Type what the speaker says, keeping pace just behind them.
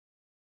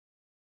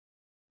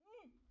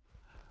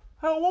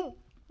Help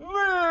me!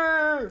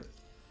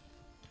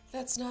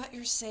 That's not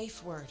your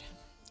safe word.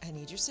 I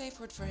need your safe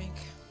word, Frank.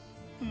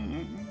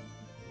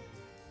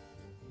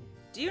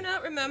 Do you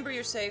not remember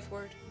your safe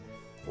word?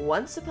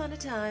 Once upon a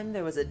time,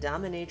 there was a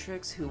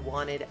dominatrix who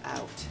wanted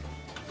out.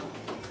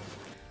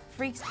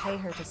 Freaks pay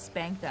her to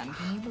spank them.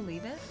 Can you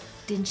believe it?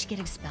 Didn't she get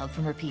expelled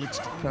from her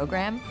PhD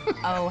program?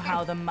 Oh,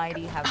 how the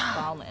mighty have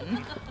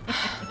fallen.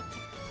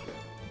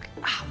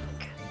 Oh,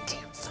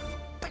 goddamn son of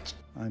a bitch.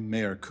 I'm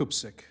Mayor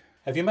Kupsik.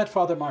 Have you met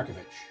Father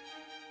Markovic?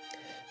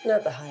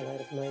 Not the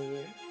highlight of my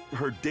year.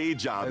 Her day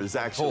job is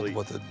actually...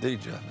 what the day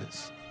job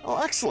is. Oh,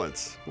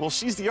 excellent. Well,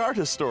 she's the art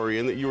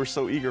historian that you were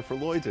so eager for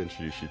Lloyd to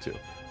introduce you to.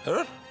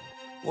 Her?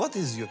 What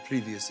is your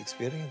previous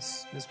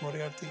experience, Miss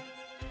Moriarty?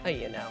 Oh,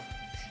 you know.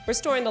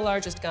 Restoring the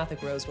largest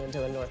Gothic rose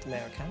window in North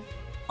America.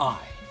 I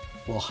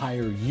will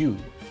hire you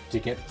to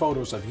get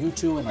photos of you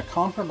two in a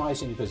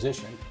compromising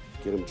position.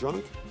 Get him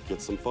drunk,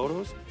 get some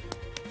photos.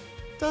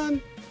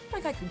 Done.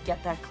 Like I could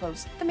get that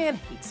close. The man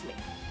hates me.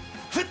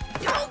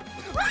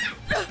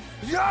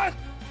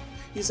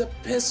 He's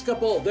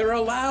Episcopal. They're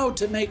allowed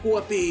to make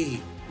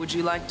whoopee. Would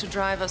you like to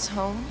drive us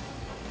home?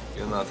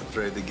 You're not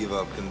afraid to give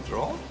up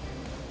control?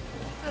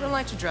 I don't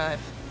like to drive.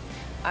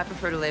 I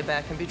prefer to lay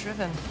back and be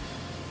driven.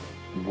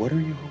 What are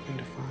you hoping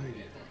to find?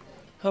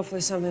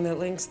 Hopefully something that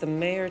links the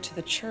mayor to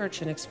the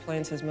church and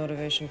explains his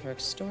motivation for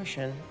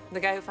extortion. The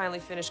guy who finally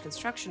finished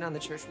construction on the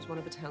church was one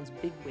of the town's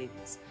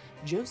bigwigs,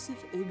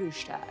 Joseph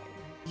Eberstein.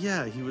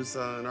 Yeah, he was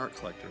an art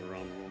collector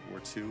around World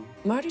War II.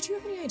 Marty, do you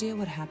have any idea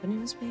what happened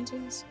to his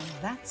paintings?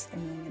 That's the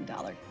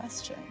million-dollar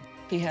question.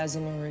 He has a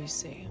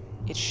Lorrisa.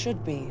 It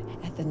should be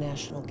at the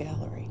National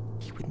Gallery.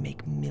 He would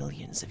make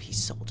millions if he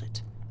sold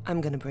it. I'm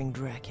gonna bring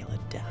Dracula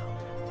down.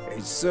 Hey,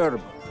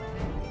 Serb,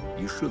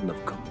 you shouldn't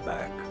have come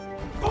back.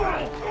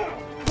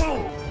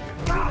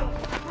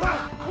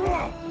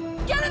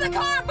 Get in the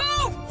car,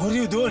 move! What are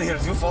you doing here?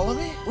 Do you follow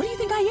me? What do you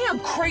think I am,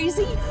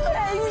 crazy?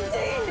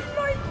 Anything!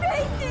 My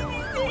painting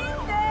is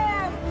in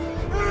there!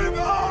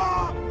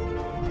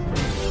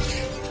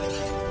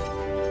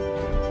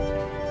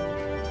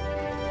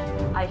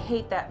 I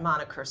hate that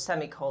moniker,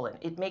 semicolon.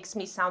 It makes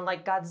me sound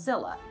like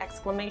Godzilla,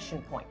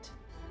 exclamation point.